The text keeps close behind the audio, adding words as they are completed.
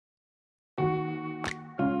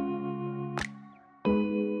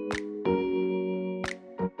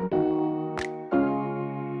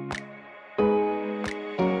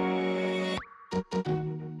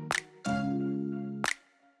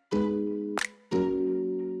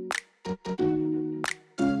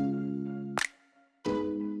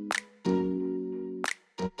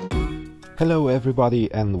Hello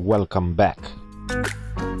everybody and welcome back.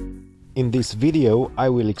 In this video I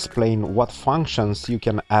will explain what functions you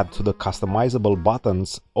can add to the customizable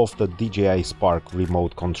buttons of the DJI Spark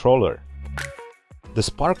remote controller. The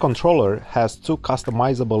Spark controller has two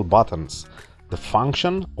customizable buttons, the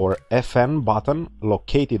function or FN button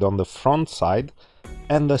located on the front side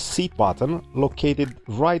and the seat button located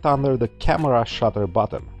right under the camera shutter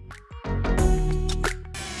button.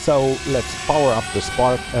 So let's power up the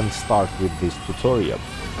Spark and start with this tutorial.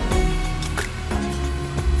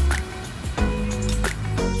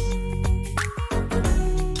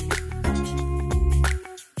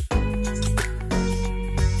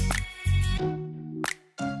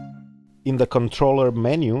 In the controller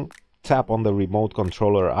menu, tap on the remote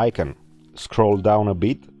controller icon. Scroll down a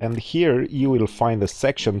bit and here you will find a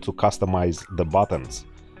section to customize the buttons.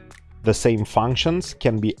 The same functions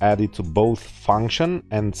can be added to both function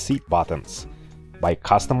and seat buttons. By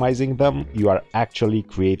customizing them, you are actually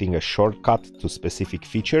creating a shortcut to specific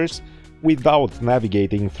features without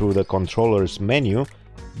navigating through the controller's menu,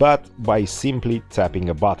 but by simply tapping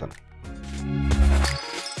a button.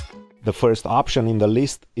 The first option in the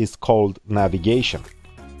list is called Navigation.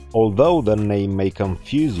 Although the name may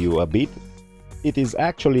confuse you a bit, it is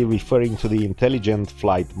actually referring to the Intelligent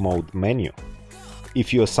Flight Mode menu.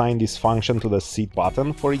 If you assign this function to the seat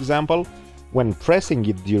button, for example, when pressing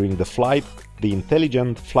it during the flight, the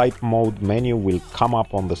Intelligent Flight Mode menu will come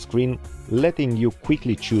up on the screen, letting you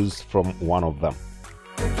quickly choose from one of them.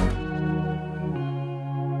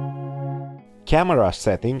 Camera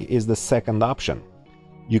setting is the second option.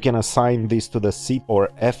 You can assign this to the seat or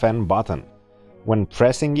FN button. When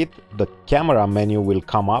pressing it, the camera menu will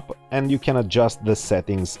come up and you can adjust the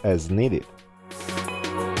settings as needed.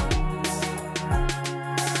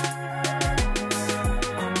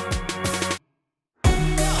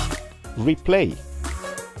 Replay.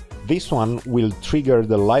 This one will trigger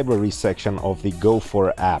the library section of the Go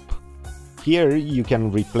For app. Here you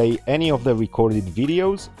can replay any of the recorded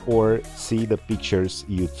videos or see the pictures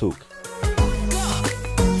you took.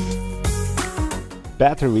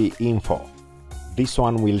 Battery info. This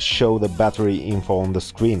one will show the battery info on the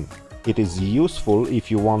screen. It is useful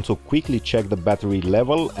if you want to quickly check the battery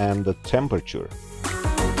level and the temperature.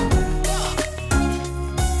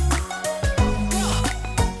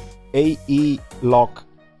 AE Lock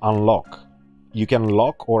Unlock. You can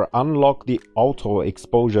lock or unlock the auto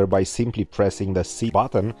exposure by simply pressing the C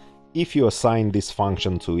button if you assign this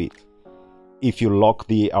function to it. If you lock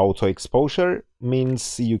the auto exposure,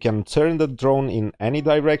 means you can turn the drone in any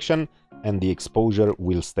direction and the exposure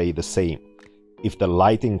will stay the same. If the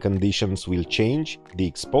lighting conditions will change, the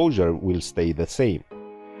exposure will stay the same.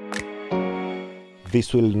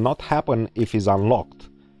 This will not happen if it's unlocked.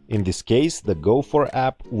 In this case, the Go For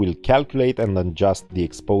app will calculate and adjust the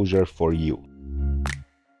exposure for you.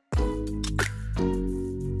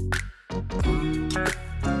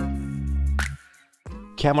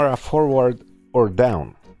 Camera forward or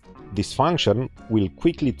down. This function will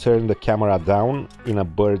quickly turn the camera down in a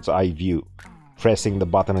bird's eye view. Pressing the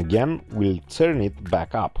button again will turn it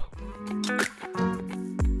back up.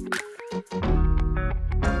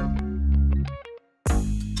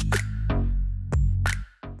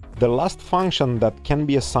 The last function that can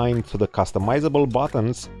be assigned to the customizable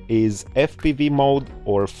buttons is FPV mode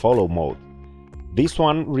or follow mode. This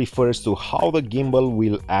one refers to how the gimbal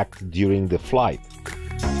will act during the flight.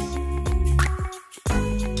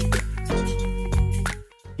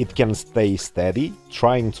 It can stay steady,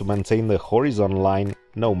 trying to maintain the horizon line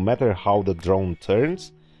no matter how the drone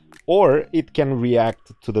turns, or it can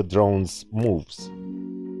react to the drone's moves.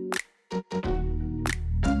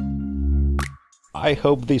 I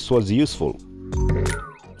hope this was useful.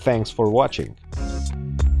 Thanks for watching.